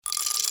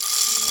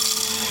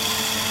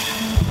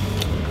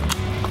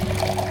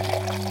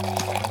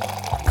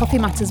Coffee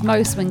matters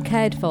most when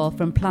cared for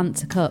from plant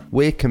to cup.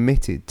 We're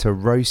committed to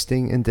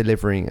roasting and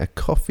delivering a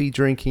coffee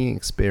drinking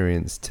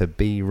experience to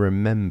be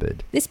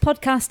remembered. This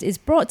podcast is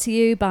brought to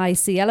you by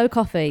Cielo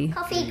Coffee.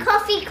 Coffee,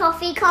 coffee,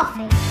 coffee,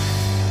 coffee.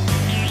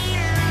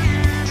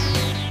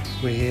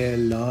 We're here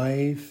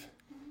live,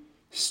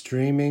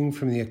 streaming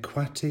from the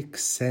Aquatic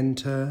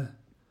Centre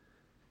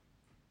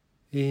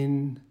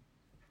in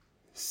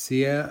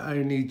Sia.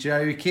 Only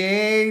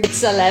joking.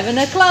 It's 11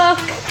 o'clock.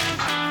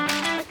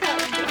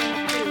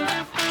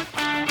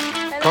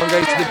 Can't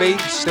go to the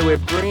beach, so we're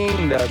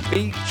bringing the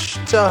beach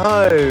to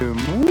home.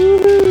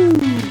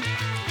 Woohoo!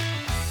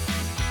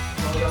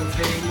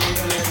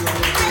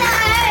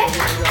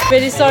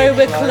 Really sorry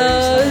we're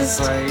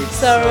closed.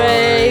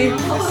 Sorry.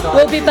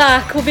 We'll be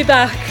back. We'll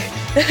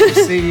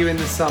see you in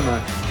the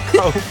summer.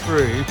 Cold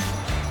brew.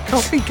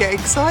 Can't we get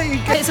excited?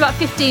 It's about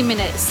 15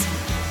 minutes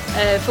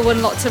for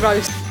one lot to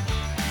roast.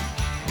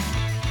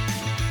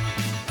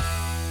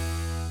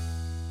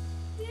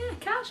 Yeah,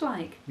 cash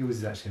like. Yours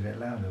is actually a bit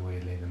louder,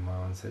 weirdly, than my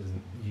one, so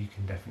you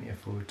can definitely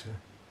afford to.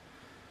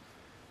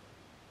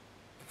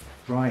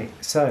 Right,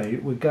 so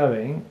we're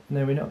going.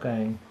 No, we're not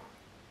going.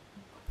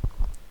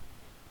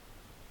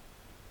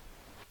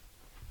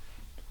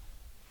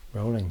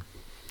 Rolling.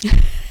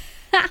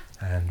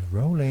 And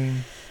rolling.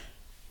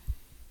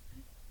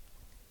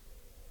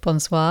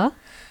 Bonsoir.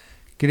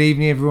 Good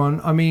evening,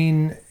 everyone. I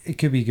mean, it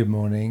could be good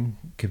morning,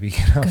 could be good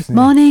afternoon. Good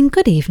morning,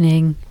 good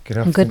evening, Good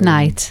and good afternoon.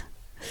 night.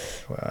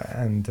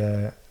 And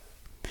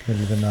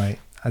middle of the night,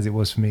 as it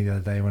was for me the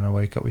other day when I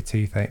woke up with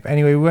toothache. But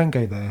anyway, we won't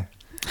go there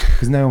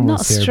because no one Not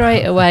wants to hear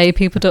straight about away.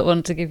 People don't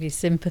want to give you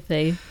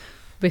sympathy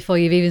before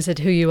you've even said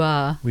who you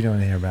are. We don't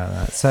want to hear about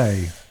that.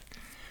 So,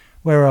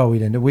 where are we,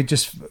 Linda? We're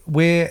welcome.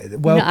 You're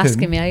not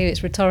asking me, are you?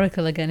 It's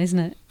rhetorical again, isn't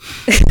it?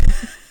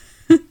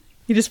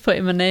 You're just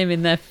putting my name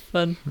in there for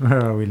fun.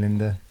 Where are we,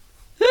 Linda?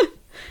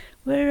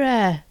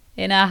 We're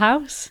in our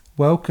house.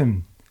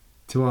 Welcome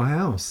to our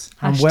house.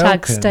 And Hashtag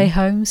welcome. stay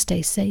home,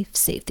 stay safe,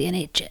 save the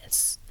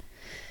NHS.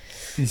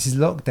 This is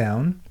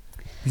lockdown.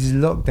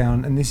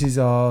 And this is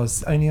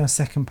only our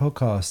second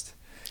podcast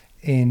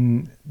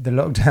in the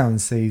lockdown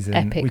season,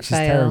 Epic which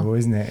fail. is terrible,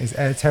 isn't it?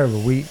 It's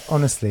terrible. We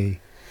honestly,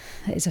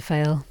 It is a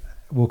fail.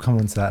 we'll come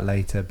on to that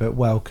later, but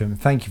welcome.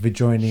 Thank you for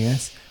joining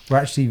us. We're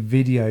actually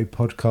video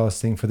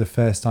podcasting for the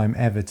first time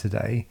ever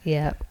today.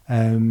 Yeah.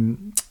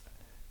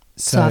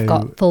 So I've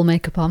got full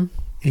makeup on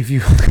if you,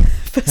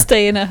 for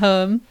staying at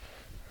home.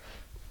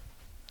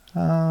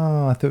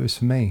 oh, I thought it was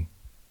for me.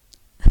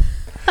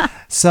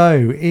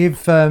 So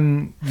if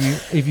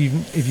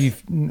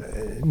you've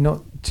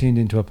not tuned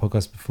into our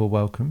podcast before,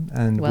 welcome.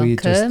 And we're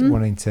just Welcome.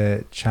 wanting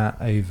to chat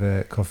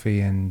over coffee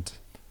and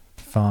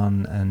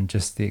fun, and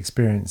just the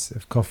experience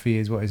of coffee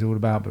is what it's all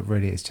about. But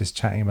really, it's just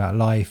chatting about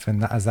life,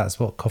 and that's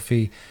what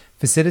coffee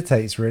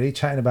facilitates. Really,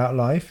 chatting about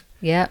life.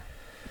 Yeah.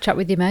 Chat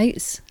with your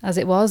mates, as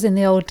it was in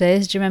the old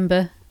days. Do you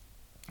remember?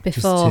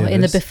 Before, two of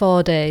in the us.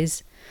 before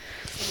days.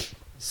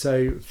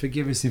 So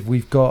forgive us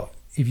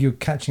if you're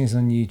catching us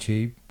on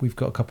YouTube, we've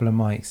got a couple of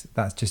mics.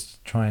 That's just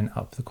to try and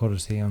up the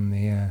quality on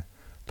the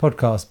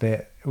podcast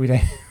bit. We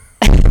don't.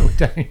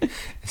 It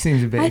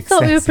seems a bit. I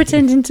thought we were excessive.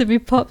 pretending to be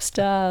pop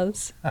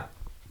stars.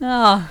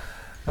 Oh,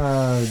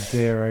 Oh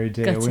dear, oh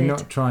dear. Gutted. We're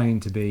not trying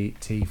to be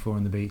T4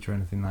 on the beach or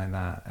anything like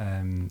that.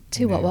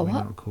 What? We're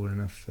not cool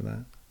enough for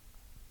that.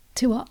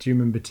 to what? Do you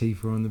remember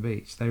T4 on the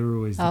beach? They were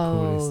always the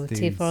coolest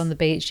dudes. T4 on the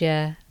beach,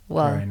 yeah.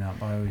 Well, Growing up,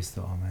 I always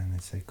thought, oh man, they're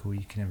so cool.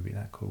 You can never be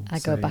that cool. I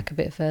go back a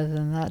bit further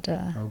than that, don't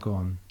I? Oh, go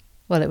on.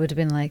 Well, it would have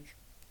been like...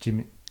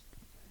 Jimmy.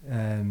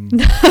 No.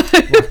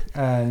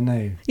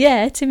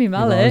 Yeah, Timmy I was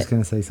Mallet.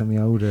 going to say something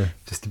older,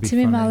 just to be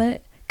Timmy funny.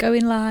 Mallet,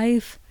 going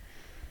live.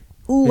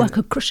 Ooh, Bill- I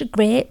could crush a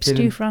grape, Bill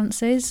Stu and-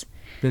 Francis.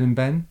 Bill and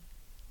Ben.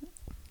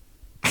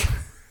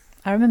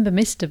 I remember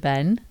Mr.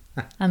 Ben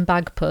and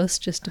Bagpuss,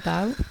 just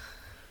about.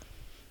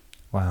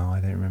 Wow, I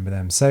don't remember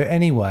them. So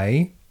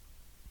anyway,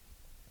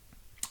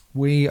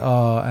 we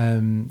are.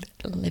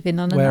 Living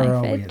on a Where knife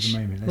are we edge. at the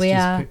moment? Let's We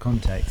just are- put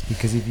context,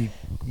 because if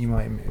you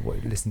might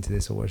listen to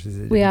this or watch this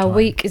at a We are different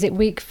week... Is it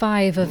week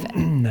 5 of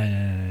time. No,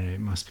 it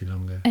must be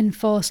longer.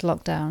 enforced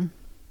lockdown?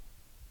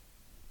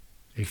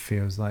 It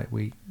feels like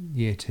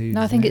year 2.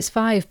 No, I think it's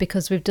 5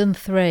 because we've done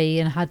 3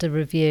 and had a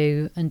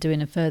review and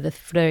doing a further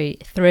 3.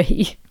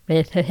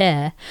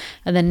 And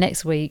then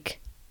next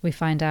week we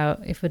find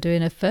out if we're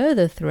doing a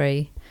further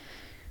 3.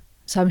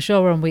 So I'm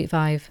sure we're on week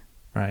 5.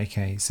 Right,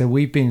 okay. So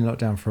we've been in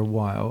lockdown for a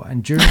while,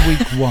 and during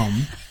week 1,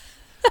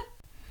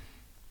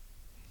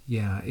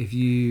 yeah,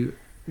 we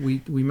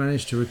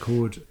managed to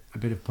record a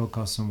bit of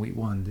podcasts on week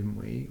 1, didn't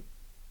we?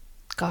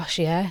 Gosh,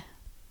 yeah.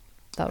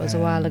 That was a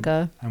while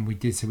ago. And we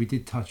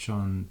did touch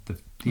on the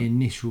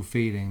initial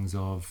feelings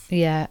of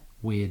Yeah,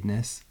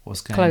 weirdness,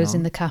 what's going closing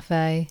on. the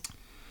cafe.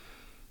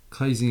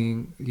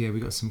 Closing, yeah,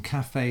 we got some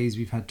cafes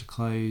we've had to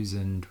close,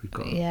 and we've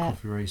got Yeah. a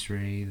coffee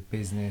roastery, the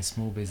business,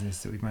 small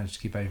business that we've managed to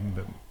keep open,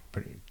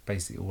 but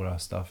basically all our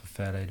stuff, a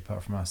fair load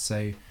apart from us.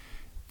 So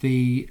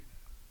the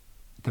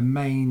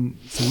main,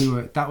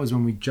 that was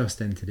when we just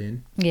entered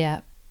in.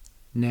 Yeah.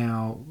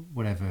 Now,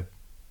 whatever,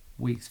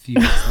 few weeks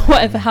later.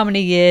 Whatever, how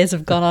many years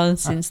have gone on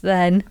since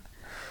then.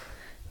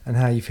 And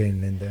how are you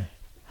feeling, Linda?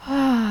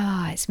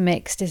 Ah, it's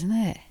mixed, isn't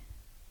it?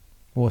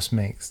 What's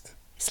mixed?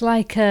 It's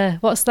like,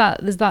 what's that?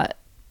 There's that,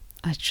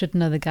 I should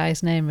know the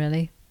guy's name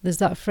really. There's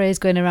that phrase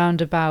going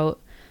around about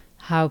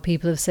how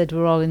people have said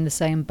we're all in the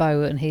same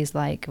boat, and he's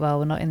like, well,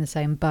 we're not in the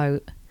same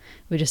boat.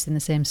 We're just in the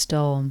same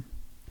storm.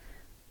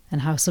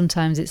 And how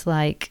sometimes it's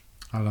like,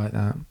 I like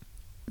that.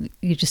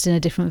 you're just in a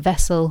different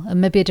vessel, and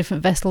maybe a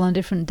different vessel on a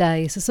different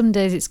day. So some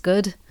days it's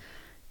good.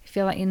 You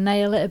feel like you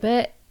nail it a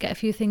bit, get a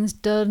few things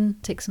done,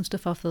 tick some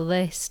stuff off the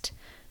list,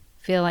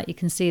 feel like you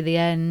can see the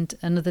end.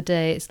 Another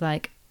day it's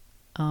like,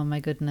 oh my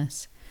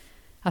goodness.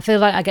 I feel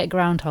like I get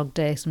Groundhog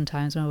Day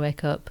sometimes when I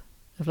wake up.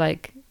 Of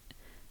like,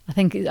 I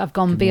think I've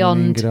gone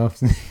beyond. Good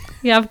afternoon.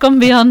 Yeah, I've gone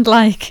beyond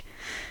like,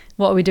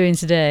 what are we doing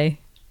today?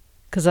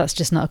 Because that's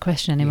just not a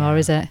question anymore, Yeah.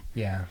 is it?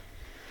 Yeah.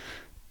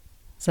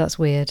 So that's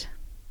weird.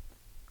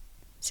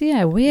 So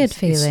yeah, weird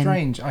feeling. It's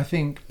strange. I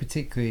think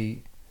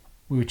particularly,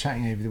 we were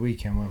chatting over the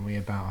weekend, weren't we,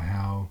 about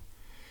how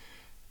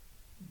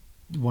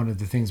one of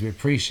the things we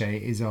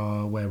appreciate is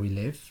where we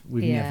live.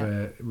 We've Yeah,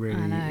 never I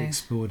really know.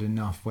 explored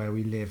enough where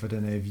we live. I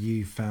don't know if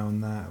you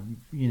found that,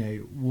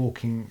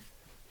 walking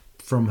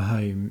from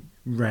home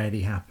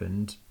rarely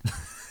happened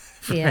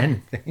for Yeah.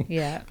 anything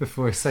Yeah.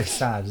 before. It's so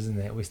sad, isn't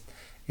it?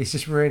 It's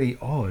just really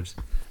odd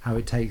how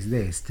it takes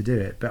this to do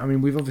it. But I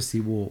mean, we've obviously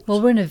walked.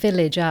 Well, we're in a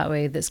village, aren't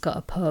we, that's got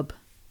a pub,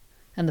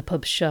 and the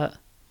pub's shut.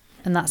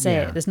 And that's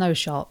Yeah. it. There's no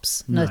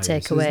shops, no No, so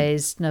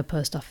takeaways, no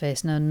post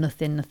office,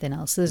 nothing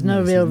else. So there's no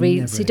No, so real there's reason.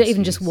 never So you an don't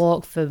even just excuse.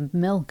 walk for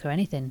milk or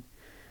anything.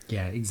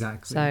 Yeah,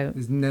 exactly. So-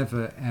 There's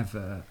never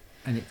ever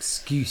an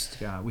excuse to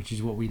go out, which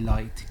is what we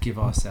like to give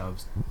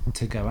ourselves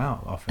to go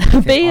out often. I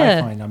Beer.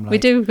 find I'm like, We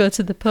do go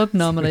to the pub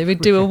normally. We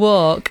do a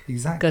walk,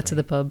 exactly. go to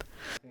the pub.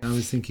 I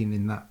was thinking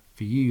in that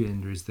for you,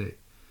 Linda, is that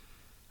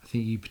I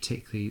think you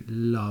particularly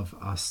love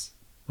us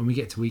when we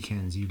get to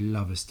weekends. You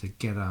love us to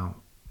get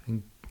out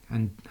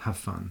and have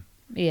fun.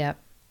 Yeah.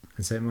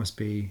 And so it must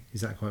be.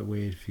 Is that quite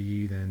weird for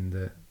you then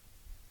that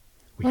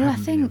we Well, I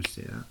haven't been able think-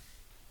 to do that?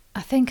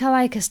 I think I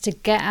like us to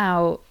get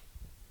out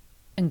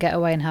and get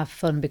away and have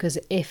fun, because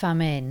if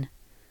I'm in,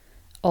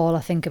 all I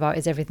think about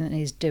is everything that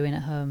he's doing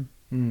at home.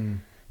 Mm.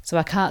 So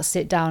I can't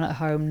sit down at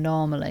home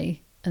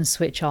normally and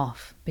switch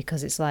off,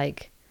 because it's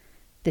like,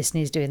 this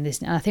needs doing this.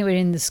 And I think we're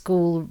in the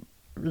school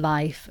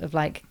life of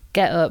like,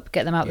 get up,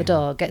 get them out the Yeah.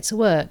 door, get to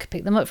work,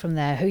 pick them up from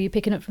there. Who are you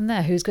picking up from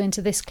there? Who's going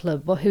to this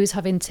club? Well, who's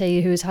having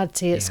tea? Who's had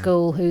tea at Yeah.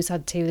 school? Who's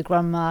had tea with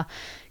grandma?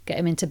 Get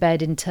them into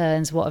bed in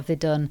turns. What have they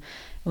done?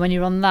 And when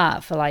you're on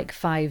that for like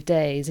 5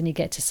 days and you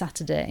get to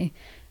Saturday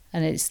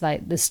and it's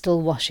like there's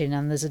still washing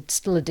and there's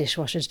still a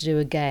dishwasher to do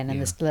again, and Yeah.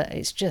 there's still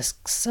it's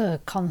just so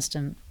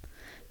constant.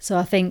 So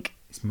I think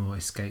It's more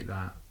escape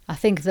that.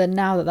 that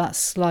now that that's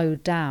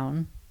slowed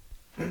down,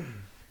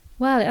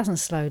 well, it hasn't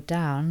slowed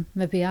down.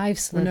 Maybe I've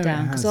slowed no, it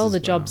down because has all as the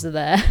jobs well. are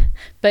there,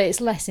 but it's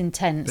less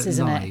intense, But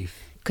isn't it?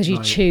 life, Because you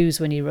like- choose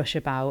when you rush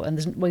about, and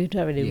you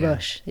don't really Yeah.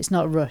 rush. It's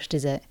not rushed,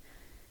 is it?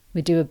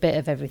 We do a bit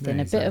of everything,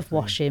 No, a bit of exactly.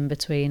 washing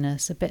between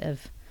us, a bit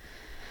of.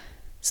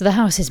 So the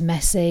house is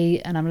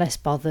messy, and I'm less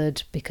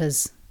bothered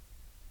because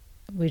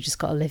we've just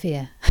got to live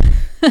here.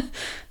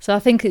 So I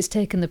think it's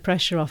taken the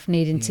pressure off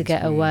needing Yeah, to it's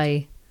get weird.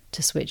 away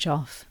to switch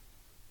off.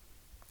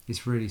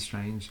 It's really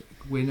strange.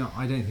 We're not.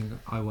 I don't think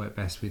I work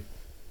best with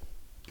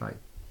like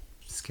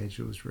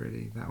schedules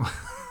really that way.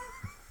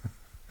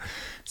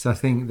 So I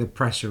think the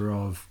pressure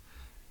of,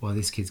 well,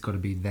 this kid's got to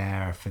be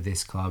there for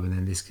this club, and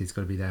then this kid's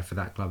got to be there for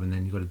that club, and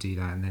then you've got to do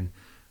that, and then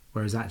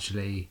whereas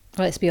actually,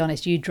 Well, let's be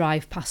honest, you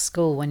drive past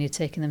school when you're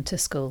taking them to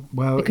school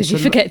well, because it's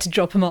you forget to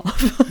drop them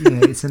off. yeah,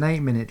 it's an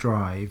 8-minute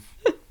drive.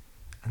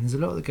 And there's a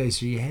lot that goes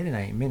through your head in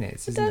 8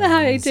 minutes. I Isn't don't know there?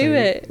 how you And do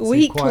it. Quite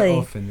Weekly.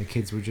 often, the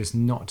kids will just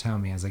not tell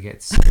me as I get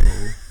to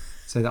school,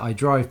 so that I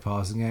drive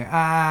past and go,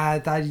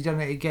 Dad, you done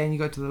it again. You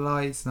got to the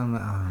lights, and I'm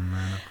like, oh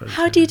man. I've got to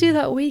How do you do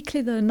that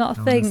weekly though? Not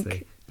Honestly.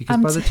 think. Because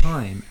I'm by the t-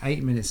 time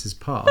 8 minutes has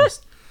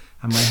passed,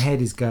 and my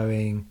head is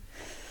going,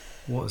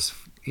 what's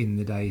in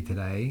the day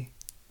today?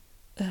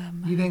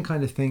 You then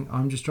kind of think,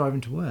 I'm just driving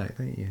to work,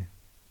 don't you?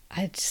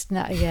 I just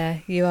not. Yeah,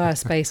 you are a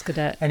space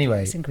cadet.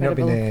 Anyway, It's we're not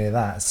being incredible. any of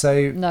that.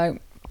 So No.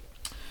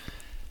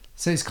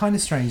 it's kind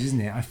of strange,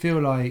 isn't it? I feel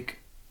like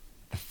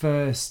the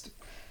first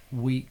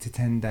week to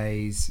 10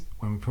 days,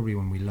 when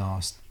we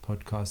last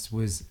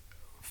podcast,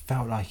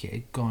 felt like it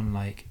had gone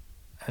like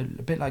a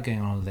bit like going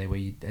on holiday,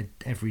 where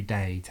every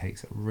day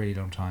takes a really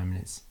long time,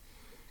 and it's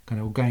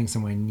kind of going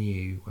somewhere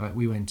new. Like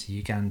we went to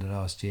Uganda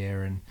last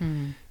year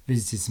and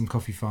visited some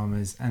coffee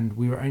farmers, and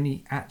we were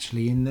only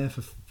actually in there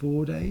for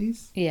 4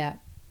 days. Yeah.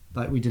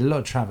 Like we did a lot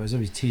of travel. It was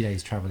always 2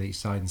 days travel each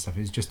side and stuff.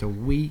 It was just a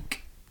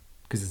week,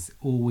 because it's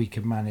all we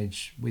could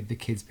manage with the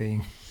kids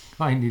being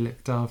kindly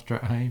looked after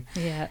at home,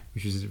 Yeah.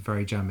 which was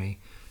very jammy.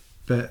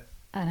 But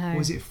I know.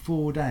 was it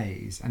 4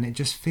 days? And it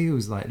just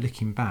feels like,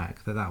 looking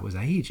back, that was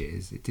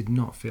ages. It did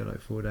not feel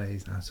like 4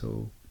 days at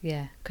all.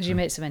 Yeah, because you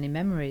make so many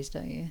memories,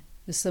 don't you?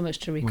 There's so much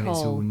to When it's all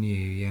recall. new,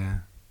 yeah.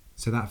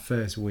 So that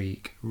first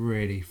week I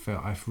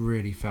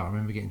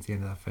remember getting to the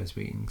end of that first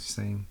week and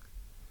saying,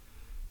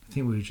 I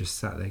think we were just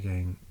sat there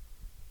going,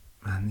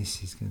 man,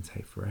 this is going to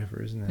take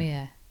forever, isn't it?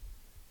 Yeah.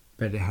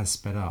 But it has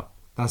sped up.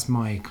 That's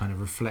my kind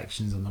of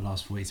reflections on the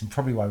last 4 weeks, and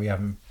probably why we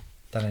haven't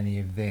done any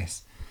of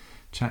this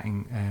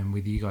chatting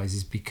with you guys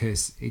is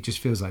because it just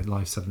feels like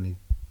life suddenly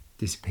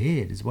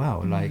disappeared as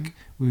well. Like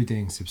we were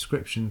doing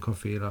subscription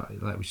coffee,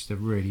 like which is a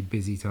really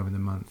busy time of the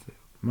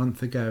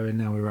month ago, and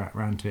now we're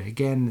around to it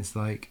again. It's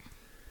like,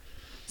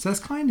 so that's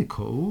kind of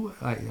cool.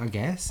 I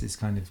guess it's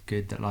kind of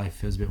good that life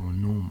feels a bit more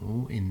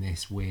normal in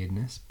this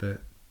weirdness.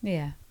 But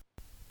Yeah.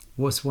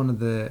 what's one of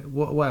the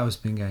what else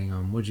been going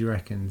on? What do you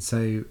reckon?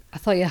 So I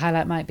thought your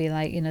highlight might be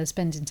like,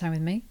 spending time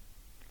with me.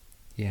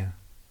 yeah,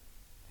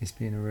 it's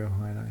been a real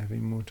highlight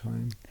having more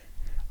time.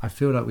 I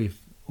feel like we've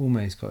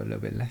almost got a little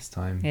bit less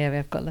time. Yeah, we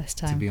have got less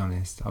time. To be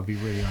honest, I'll be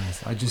really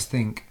honest. I just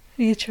think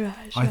You try.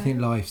 I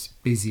think life's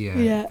busier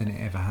Yeah. than it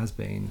ever has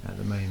been at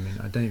the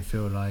moment. I don't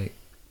feel like.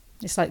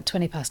 It's like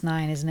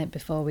 9:20, isn't it,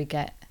 before we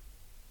get...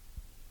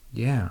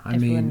 Yeah, I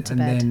Everyone mean, to and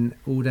bed. then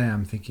all day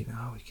I'm thinking,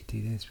 oh, we could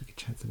do this. We could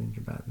chat to Linda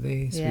about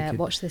this. Yeah, we could,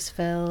 watch this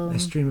film.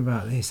 Let's dream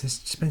about this. Let's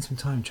spend some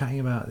time chatting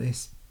about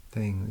this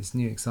thing, this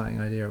new exciting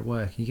idea at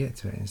work. You get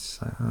to it, and it's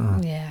just like, oh,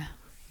 Yeah.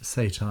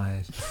 so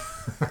tired.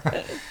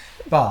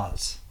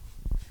 But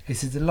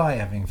it's a delight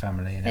having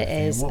family and It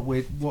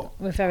everything. is.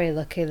 We're very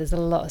lucky. There's a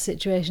lot of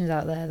situations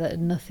out there that are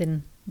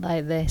nothing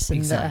like this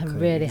and that are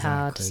really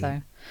hard.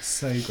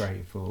 So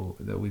grateful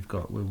that we're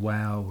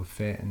well, we're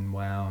fit and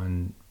well,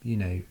 and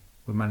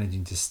we're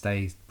managing to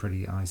stay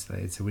pretty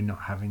isolated, so we're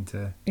not having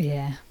to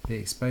yeah, be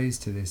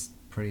exposed to this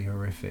pretty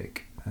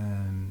horrific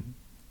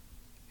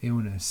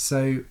illness.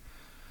 So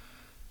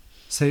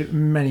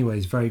in many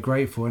ways very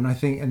grateful, and I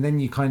think, and then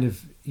you kind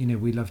of,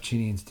 we love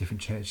tuning into different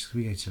churches.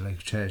 We go to a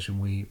local church,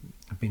 and we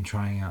have been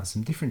trying out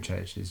some different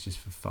churches just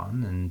for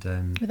fun,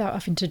 and without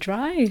having to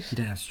drive. you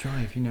don't have to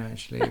drive,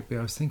 actually.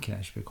 I was thinking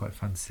actually it'd be quite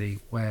fun to see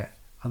where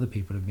other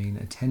people have been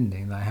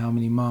attending, like how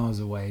many miles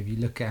away, if you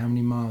look at how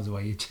many miles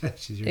away your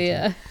church is.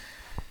 Yeah.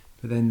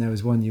 But then there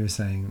was one you were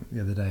saying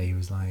the other day, he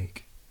was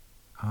like,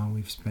 oh,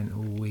 we've spent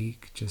all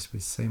week just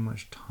with so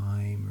much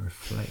time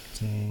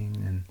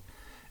reflecting, and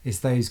it's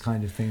those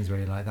kind of things where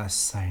you're like, that's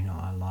so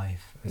not our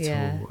life at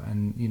all.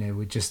 And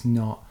we're just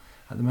not,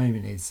 at the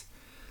moment, it's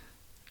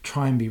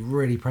try and be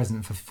really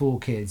present for 4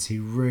 kids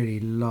who really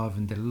love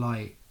and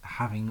delight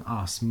having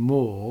us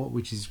more,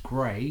 which is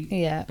great.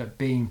 Yeah. But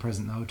being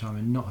present the whole time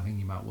and not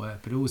thinking about work,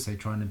 but also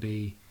trying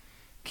to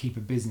keep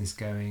a business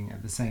going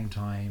at the same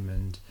time,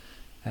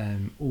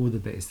 and all the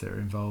bits that are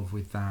involved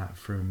with that,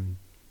 from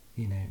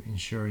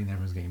ensuring that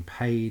everyone's getting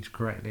paid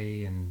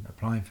correctly and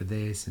applying for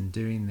this and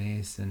doing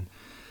this, and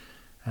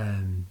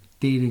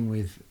dealing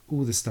with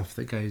all the stuff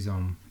that goes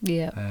on,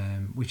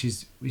 which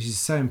is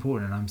so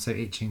important, and I'm so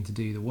itching to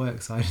do the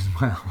work side as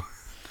well.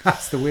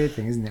 That's the weird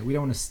thing, isn't it? We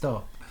don't want to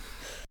stop.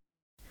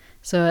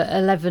 So at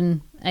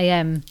 11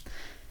 a.m.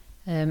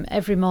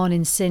 Every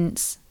morning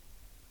since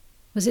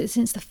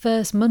the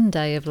first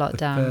Monday of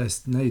lockdown?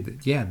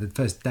 The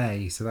first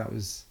day. So that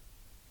was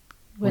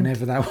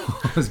whenever that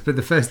was. But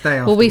the first day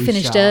after well, we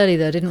finished early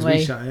though, didn't we?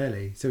 We shut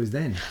early, so it was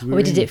then.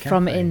 We did it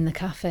from in the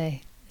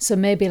cafe. So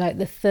maybe like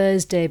the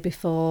Thursday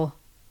before,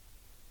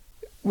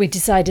 we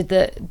decided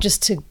that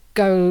just to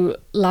go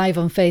live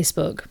on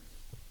Facebook.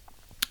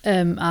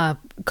 Our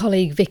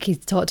colleague Vicky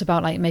talked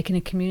about like making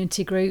a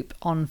community group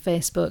on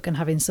Facebook and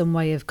having some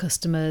way of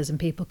customers and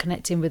people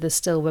connecting with us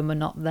still when we're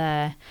not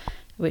there,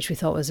 which we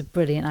thought was a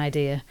brilliant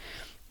idea.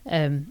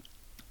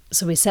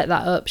 So we set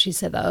that up. She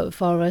set that up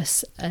for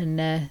us,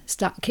 and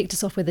kicked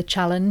us off with a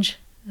challenge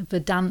of a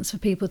dance for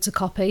people to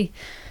copy.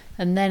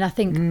 And then I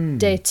think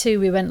day 2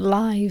 we went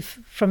live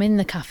from in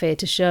the cafe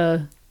to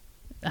show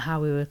how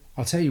we were.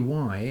 I'll tell you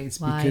why. It's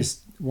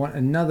because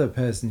another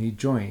person who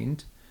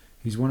joined,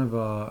 who's one of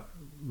our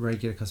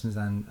regular customers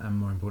and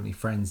more importantly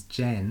friends,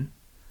 Jen,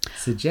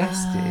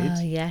 suggested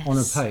on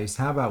a post,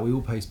 how about we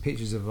all post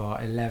pictures of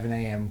our 11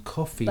 a.m.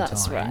 coffee time?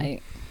 That's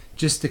right.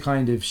 Just to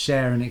kind of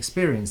share an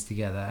experience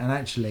together. And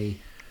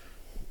actually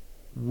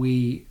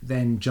we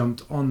then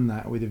jumped on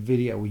that with a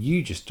video. Well,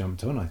 you just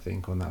jumped on, I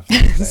think, on that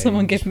first day.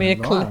 Someone gave me a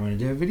clip. I'm going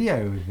to do a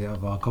video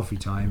of our coffee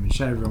time and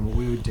show everyone what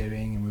we were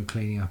doing, and we were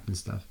cleaning up and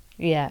stuff.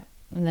 Yeah,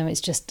 and then it's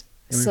just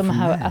It went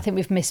somehow, from there. I think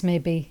we've missed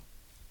maybe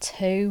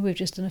 2. We've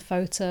just done a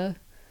photo.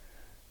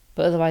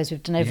 But otherwise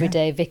we've done every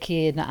day.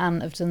 Vicky and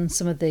Ant have done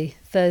some of the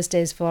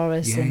Thursdays for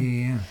us.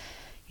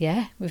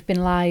 Yeah, we've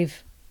been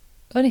live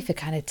only for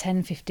kind of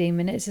 10-15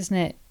 minutes, isn't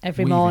it?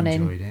 Every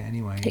morning. We've enjoyed it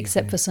anyway.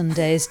 Except for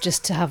Sundays,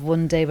 just to have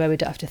one day where we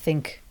don't have to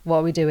think, what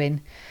are we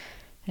doing?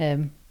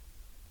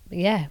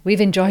 Yeah,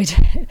 we've enjoyed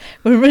it.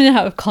 We're running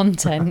out of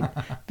content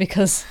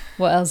because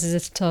what else is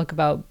there to talk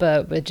about?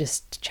 But we're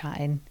just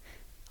chatting.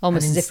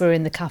 Almost as if we're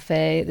in the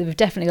cafe. We've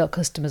definitely got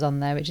customers on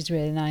there, which is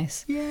really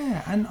nice.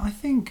 Yeah, and I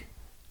think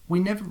we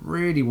never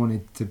really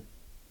wanted to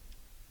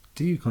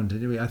do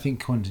content, do we? I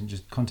think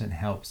content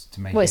helps to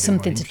make it It's a bit more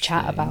something to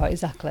chat interesting. about,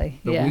 exactly.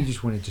 But yeah. we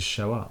just wanted to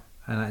show up,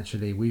 and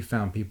actually we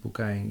found people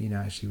going,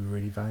 actually we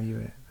really value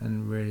it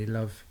and really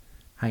love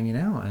hanging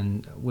out,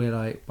 and we're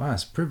like, wow,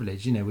 it's a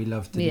privilege, you know, we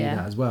love to do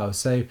that as well.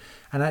 So,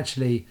 and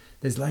actually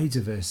there's loads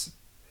of us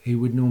who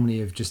would normally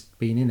have just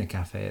been in a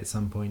cafe at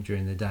some point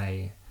during the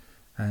day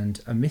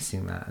and are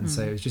missing that, and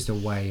so it was just a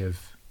way of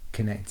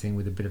connecting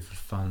with a bit of a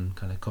fun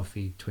kind of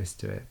coffee twist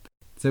to it.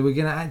 So we're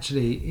going to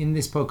actually, in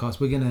this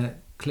podcast, we're going to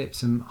clip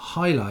some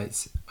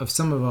highlights of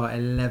some of our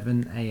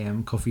 11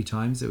 a.m. coffee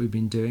times that we've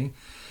been doing,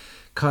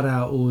 cut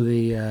out all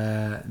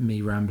the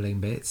me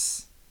rambling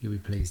bits. You'll be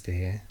pleased to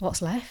hear.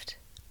 What's left?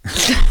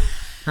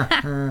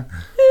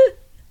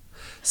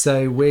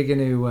 So we're going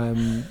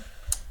to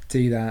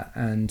do that,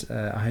 and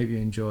I hope you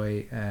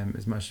enjoy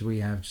as much as we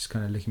have, just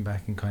kind of looking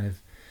back and kind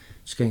of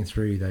just going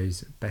through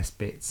those best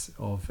bits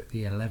of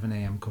the 11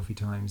 a.m. coffee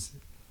times.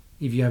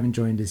 If you haven't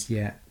joined us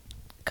yet,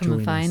 come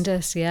and find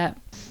us. Yeah.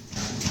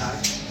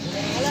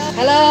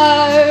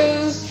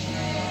 Hello.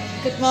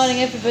 Good morning,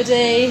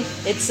 everybody.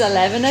 It's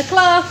 11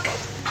 o'clock.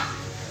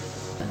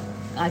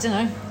 I don't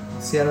know.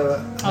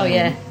 Cielo. Oh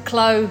yeah,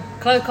 Chloe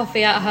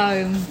coffee at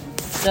home.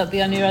 Don't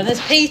be on your own.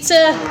 There's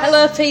Peter.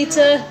 Hello,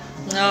 Peter.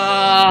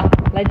 Ah,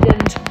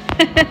 legend.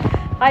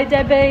 Hi,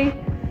 Debbie.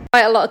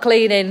 Quite a lot of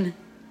cleaning.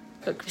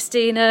 Got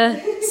Christina,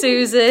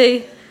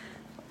 Susie.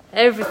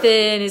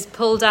 Everything is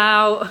pulled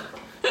out.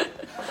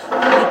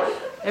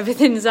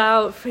 Everything's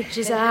out. Fridge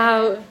is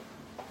out.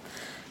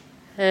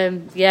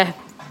 Yeah,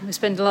 we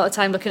spend a lot of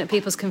time looking at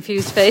people's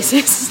confused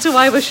faces as to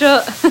why we're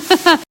shut.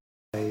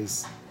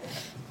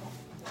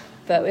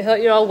 But we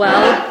hope you're all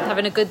well,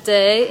 having a good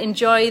day.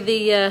 Enjoy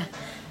the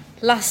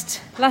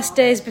last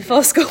days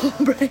before school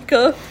break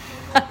up.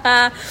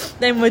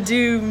 Then we're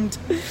doomed.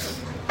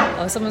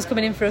 Oh, someone's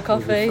coming in for a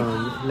coffee.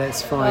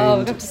 Let's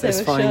find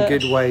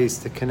good ways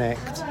to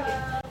connect.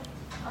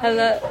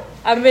 Hello.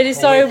 I'm really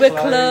sorry we're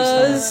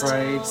closed.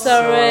 I'm afraid.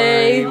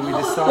 Sorry.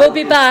 We'll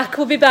be back.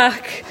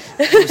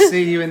 We'll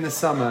see you in the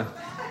summer.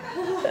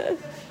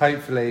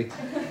 Hopefully.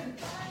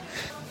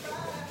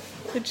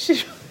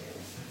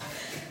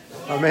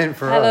 I meant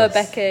for Hello, us.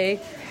 Becky.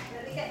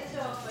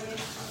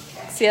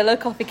 Cielo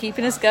coffee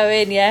keeping us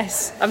going,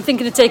 yes. I'm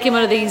thinking of taking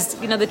one of these,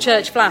 you know, the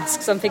church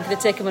flasks. I'm thinking of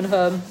taking one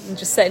home and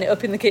just setting it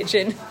up in the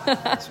kitchen.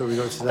 That's what we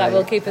got today. That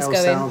will keep us El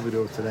going.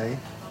 Salvador today.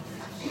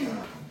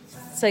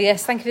 So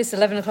yes, thank you for this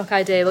 11 o'clock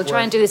idea. We'll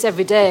try and do this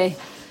every day.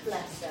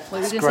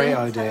 It's a great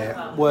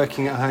idea.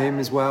 Working at home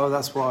as well,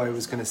 that's what I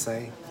was going to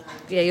say.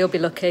 Yeah, you'll be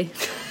lucky.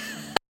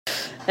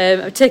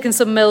 I've taken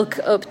some milk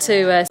up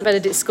to St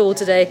Benedict's school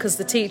today because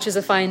the teachers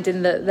are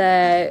finding that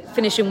they're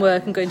finishing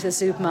work and going to the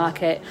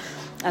supermarket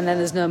and then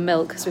there's no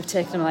milk, so we've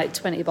taken them like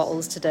 20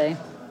 bottles today.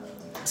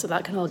 So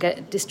that can all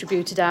get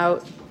distributed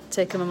out.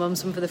 Taken my mum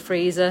some for the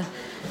freezer.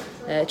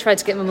 Tried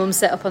to get my mum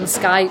set up on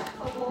Skype.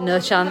 No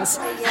chance.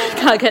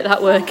 Can't get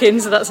that working,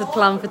 so that's a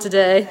plan for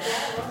today.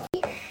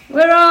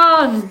 We're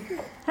on!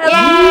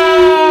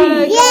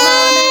 Hello!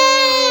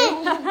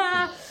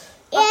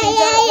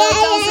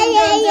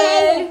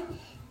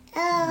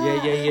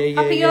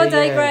 Happy your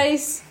day,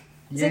 Grace.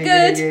 Is it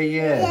good?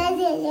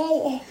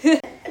 Yeah.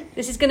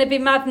 This is going to be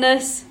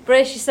madness.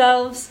 Brace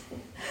yourselves.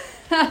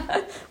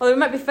 Well, we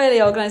might be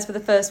fairly organised for the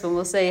first one.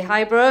 We'll say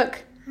hi,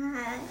 Brooke.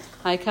 Hi.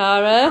 Hi,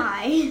 Cara.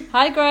 Hi.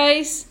 Hi,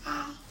 Grace.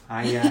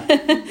 Hi,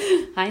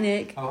 Hi,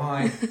 Nick. Oh,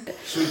 hi.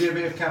 Should we do a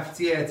bit of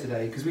cafetiere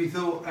today? Because we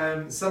thought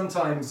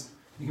sometimes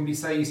you can be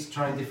so used to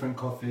trying different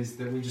coffees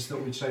that we just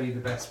thought we'd show you the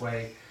best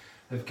way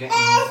of getting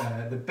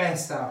the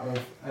best out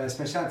of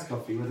specialty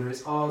coffee, whether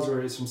it's ours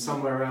or it's from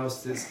somewhere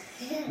else. There's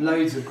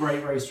loads of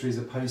great roasteries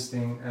are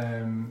posting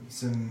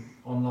some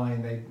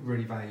online. They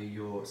really value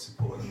your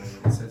support at the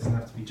moment, so it doesn't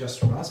have to be just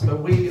from us.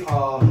 But we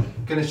are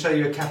going to show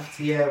you a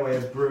cafetiere way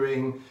of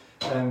brewing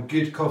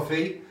good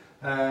coffee.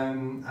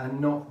 And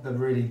not the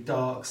really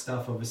dark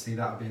stuff, obviously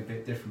that would be a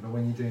bit different, but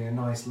when you're doing a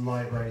nice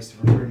light roast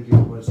of a really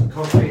good quality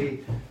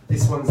coffee,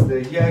 this one's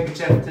the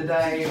Yogurchef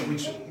today,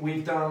 which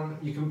we've done.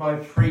 You can buy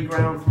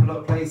pre-ground from a lot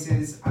of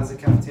places as a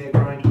cafetiere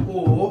grind,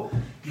 or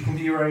you can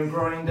do your own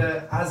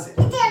grinder. As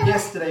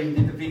yesterday we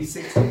did the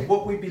V60.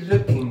 What we'd be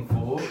looking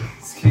for,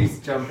 excuse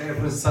the jump,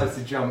 everyone decides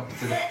to jump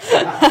to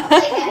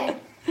the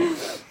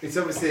it's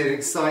obviously an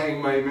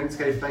exciting moment to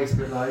go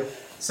Facebook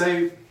Live.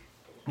 So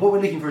what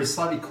we're looking for is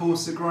slightly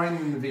coarser grind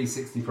than the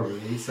V60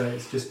 probably, so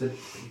it's just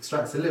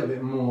extracts a little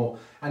bit more.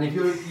 And if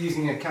you're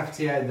using a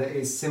cafetiere that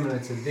is similar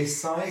to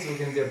this size, we're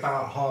going to do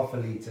about half a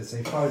litre,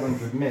 so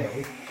 500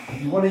 ml.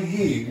 You want to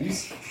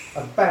use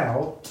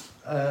about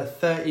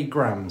 30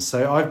 grams.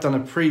 So I've done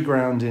a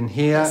pre-ground in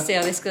here. Let's see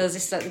how this goes.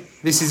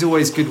 This is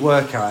always good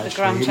workout actually.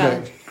 gram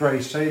challenge. Look,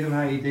 Grace, show them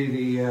how you do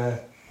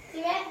the...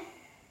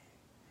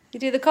 You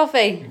do the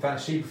coffee. In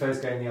fact, she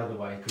prefers going the other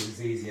way because it's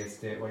easier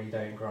to do it where you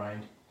don't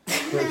grind.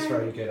 Brooke's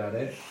very good at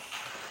it.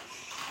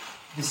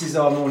 This is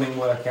our morning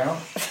workout.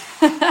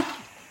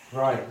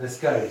 Right, let's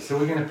go. So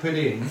we're going to put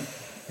in,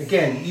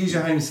 again, use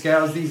your home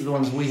scales. These are the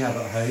ones we have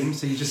at home.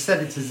 So you just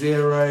set it to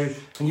 0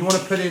 and you want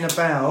to put in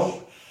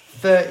about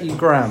 30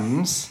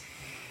 grams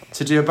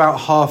to do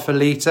about half a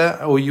litre,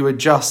 or you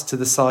adjust to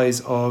the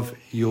size of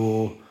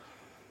your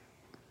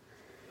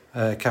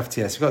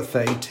cafetiere. So we've got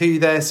 32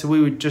 there, so we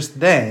would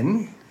just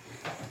then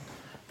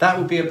that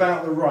would be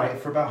about the right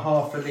for about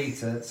half a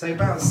litre. So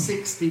about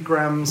 60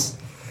 grams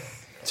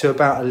to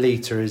about a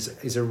litre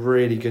is a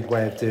really good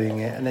way of doing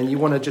it. And then you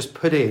want to just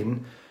put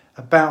in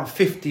about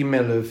 50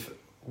 ml of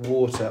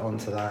water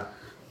onto that.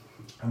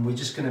 And we're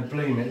just going to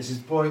bloom it. This is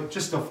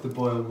just off the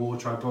boiled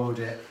water. I boiled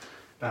it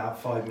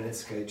about 5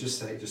 minutes ago, just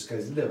so it just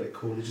goes a little bit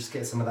cooler, just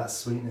get some of that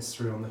sweetness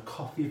through on the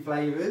coffee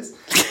flavours.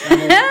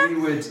 And then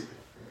we would...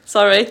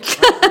 Sorry.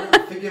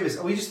 Forgive us.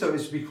 We just thought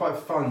this would be quite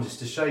fun just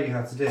to show you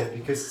how to do it,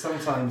 because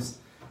sometimes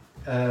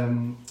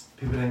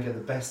people don't get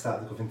the best out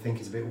of the coffee and think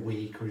it's a bit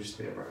weak or just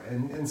a bit...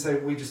 And so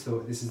we just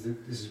thought this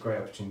is a great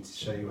opportunity to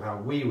show you how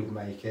we would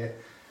make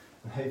it.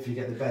 And hopefully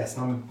you get the best.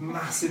 And I'm a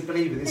massive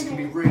believer this can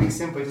be really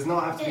simple. It does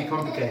not have to be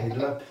complicated.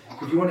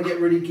 If you want to get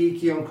really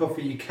geeky on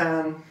coffee, you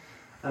can.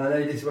 And I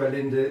know this is where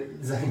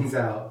Linda zones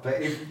out.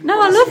 But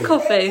I love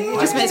coffee. It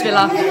just makes me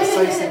laugh. It's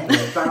so simple.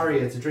 The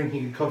barrier to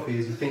drinking good coffee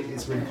is you think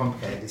it's really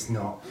complicated. It's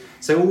not.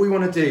 So all we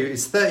want to do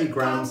is 30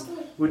 grams.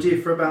 We'll do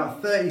it for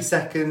about 30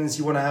 seconds.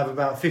 You want to have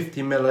about 50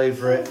 ml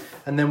over it.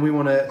 And then we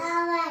want to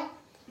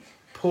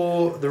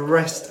pour the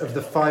rest of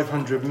the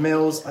 500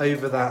 mils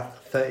over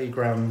that 30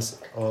 grams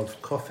of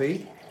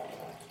coffee.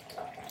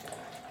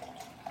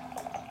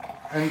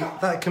 And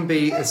that can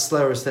be as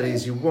slow or steady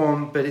as you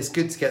want, but it's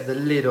good to get the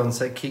lid on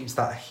so it keeps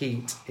that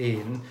heat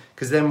in,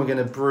 because then we're going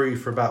to brew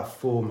for about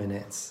 4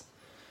 minutes.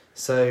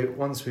 So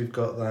once we've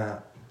got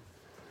that,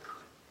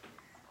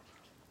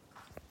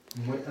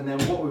 and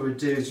then what we would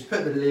do is just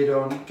put the lid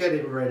on, get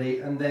it ready,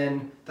 and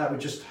then that would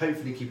just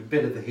hopefully keep a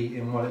bit of the heat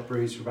in while it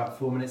brews for about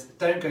 4 minutes.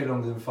 Don't go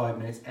longer than 5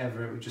 minutes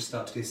ever, it would just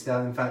start to go stale.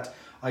 In fact,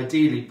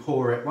 ideally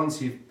pour it,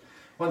 once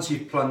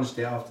you've plunged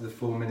it after the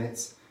 4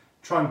 minutes,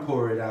 try and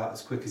pour it out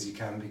as quick as you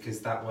can, because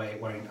that way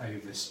it won't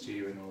over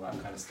stew and all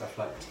that kind of stuff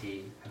like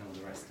tea and all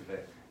the rest of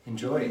it.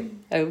 Enjoy.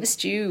 Over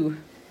stew.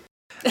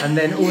 And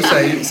then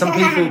also some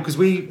people, because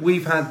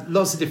we've had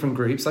lots of different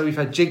groups, like we've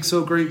had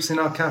jigsaw groups in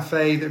our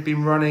cafe that have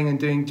been running and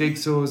doing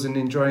jigsaws and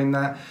enjoying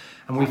that,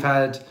 and we've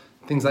had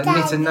things like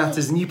knit and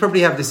natters, and you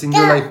probably have this in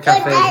your local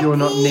cafe if you're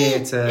not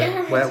near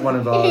to one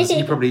of ours.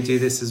 You probably do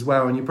this as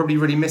well, and you're probably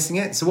really missing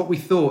it. So what we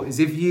thought is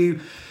if you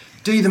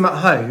do them at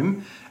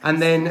home and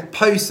then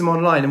post them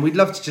online, and we'd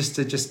love to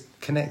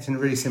just connect in a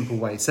really simple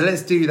way. So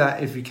let's do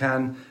that if we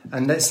can,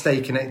 and let's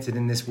stay connected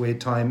in this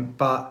weird time.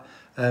 But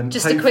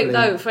just a quick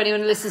note for anyone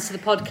who listens to the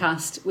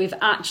podcast, we've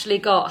actually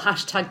got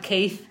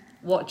 #Keith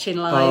watching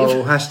live.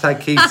 Oh,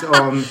 #Keith's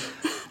on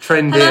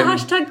trending. Hello,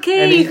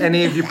 #Keith.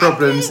 Any of your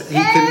problems, he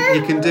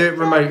can do it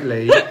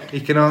remotely.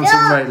 He can answer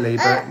remotely,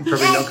 but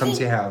probably not come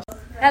to your house.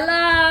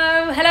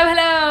 Hello.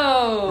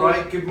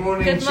 Right, good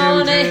morning, Good children.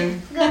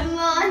 morning. Good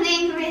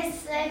morning,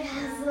 Mr.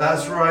 Castle.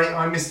 That's right,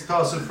 I'm Mr.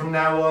 Castle from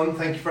now on.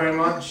 Thank you very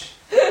much.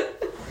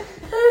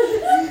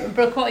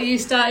 Brooke, what are you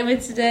starting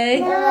with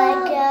today?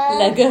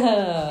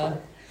 Lego.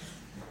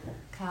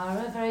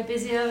 Cara, very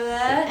busy over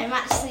there. I'm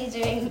actually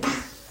doing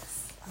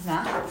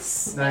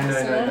Maths.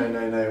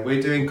 No.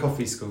 We're doing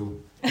coffee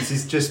school. This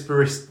is just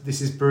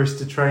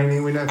barista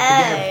training. We don't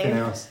forget everything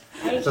else.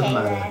 Doesn't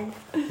matter.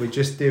 We're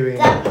just doing.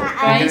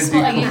 Grace,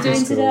 what are you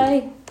doing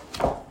today?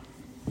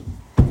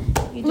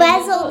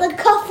 Where's all the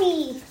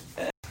coffee?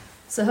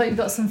 So I hope you've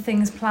got some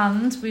things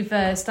planned. We've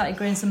started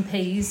growing some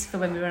peas for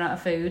when we run out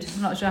of food.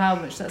 I'm not sure how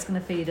much that's going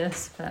to feed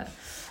us, but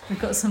we've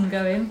got some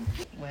going.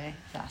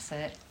 That's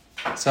it.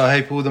 So I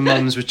hope all the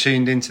mums were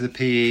tuned into the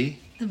PE.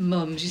 The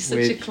mum, she's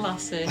such a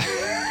classic.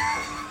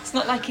 It's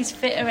not like he's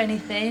fit or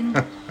anything.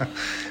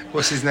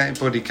 What's his name?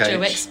 Body coach?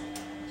 Joe X.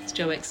 It's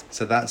Joe X.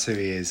 So that's who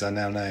he is. I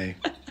now know.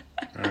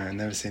 Right, I've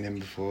never seen him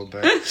before,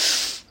 but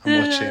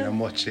I'm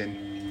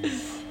watching.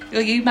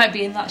 Well, you might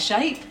be in that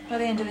shape by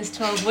the end of this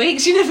 12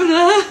 weeks. You never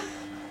know.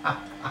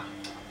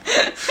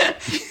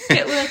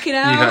 Get working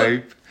out. You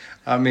hope.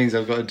 That means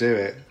I've got to do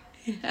it.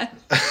 Yeah.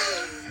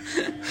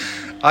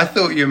 I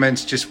thought you were meant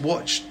to just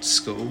watch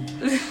school,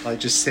 like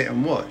just sit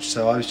and watch.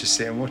 So I was just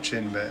sitting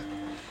watching, but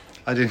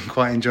I didn't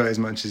quite enjoy it as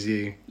much as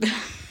you.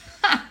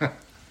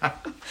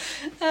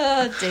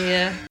 Oh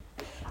dear.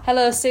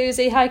 Hello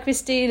Susie, hi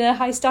Christina,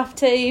 hi staff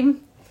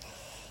team.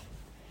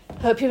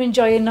 Hope you're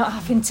enjoying not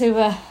having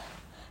to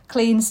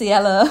clean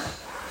Cielo.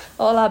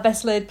 All our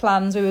best laid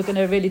plans, we were going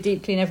to really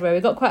deep clean everywhere.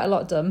 We got quite a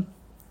lot done,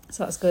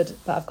 so that's good,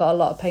 but I've got a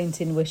lot of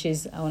painting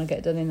wishes I want to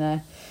get done in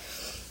there.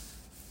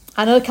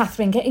 I know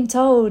Catherine, getting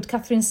told.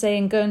 Catherine's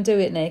saying, go and do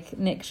it, Nick.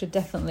 Nick should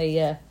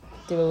definitely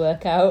do a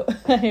workout.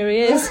 Here he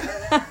is.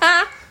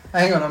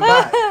 Hang on, I'm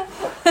back.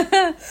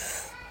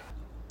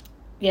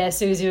 Yeah,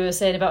 Susie, we were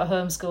saying about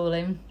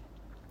homeschooling.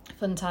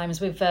 Fun times.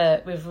 We've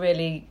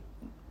really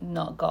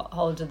not got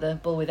hold of the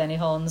bull with any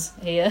horns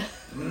here.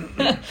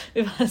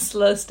 We've had a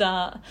slow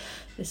start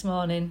this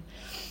morning.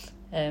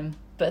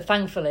 But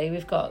thankfully,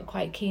 we've got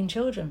quite keen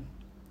children.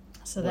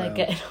 So they're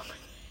getting on with it.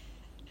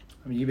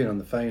 I mean, you've been on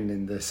the phone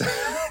in this.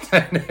 I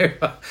don't know.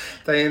 I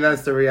think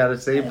that's the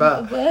reality,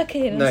 but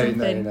working or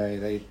something. No.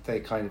 They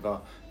kind of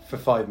are for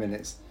 5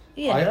 minutes.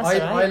 Yeah, that's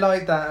right. I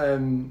like that.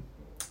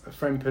 A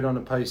friend put on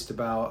a post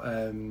about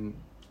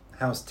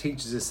how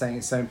teachers are saying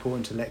it's so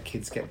important to let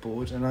kids get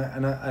bored, and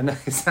I know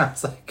it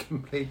sounds like a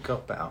complete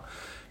cop out,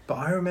 But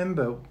I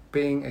remember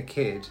being a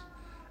kid,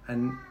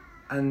 and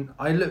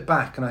I look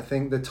back and I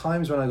think the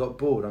times when I got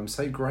bored, I'm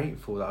so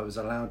grateful that I was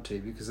allowed to,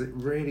 because it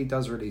really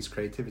does release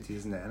creativity,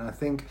 isn't it? And I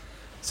think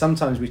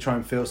sometimes we try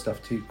and feel stuff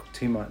too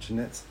much,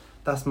 and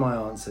that's my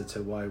answer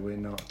to why we're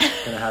not going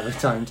to have a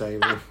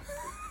timetable.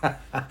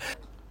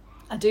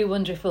 I do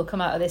wonder if we'll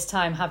come out of this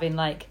time having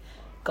like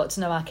got to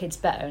know our kids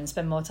better and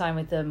spend more time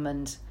with them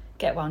and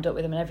get wound up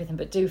with them and everything,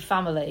 but do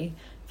family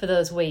for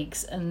those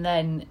weeks, and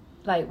then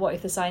like what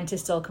if the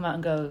scientists all come out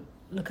and go,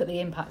 look at the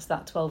impacts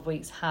that 12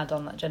 weeks had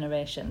on that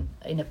generation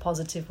in a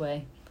positive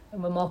way,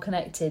 and we're more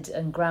connected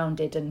and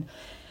grounded, and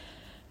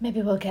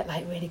maybe we'll get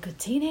like really good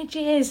teenage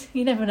years,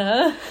 you never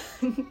know,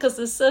 because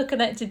they're so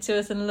connected to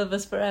us and love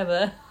us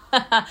forever.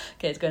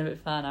 Okay, it's going a bit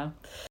far now.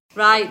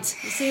 Right,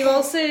 see you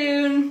all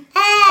soon.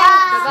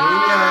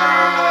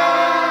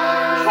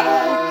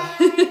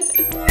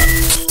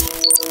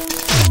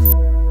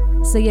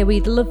 So yeah,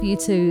 we'd love you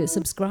to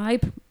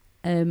subscribe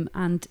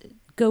and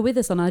go with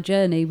us on our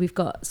journey. We've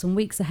got some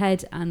weeks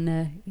ahead,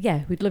 and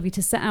we'd love you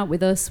to set out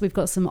with us. We've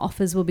got some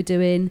offers we'll be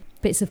doing,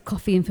 bits of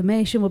coffee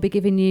information we'll be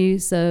giving you,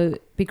 so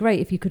it'd be great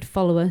if you could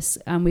follow us.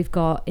 And we've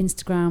got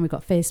Instagram, we've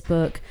got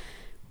Facebook,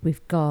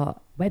 we've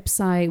got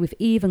website, we've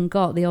even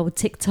got the old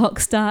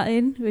TikTok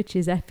starting, which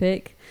is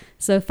epic.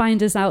 So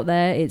find us out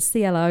there. It's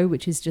CLO,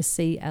 which is just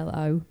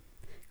CLO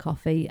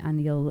coffee,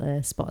 and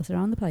you'll spot us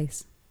around the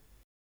place.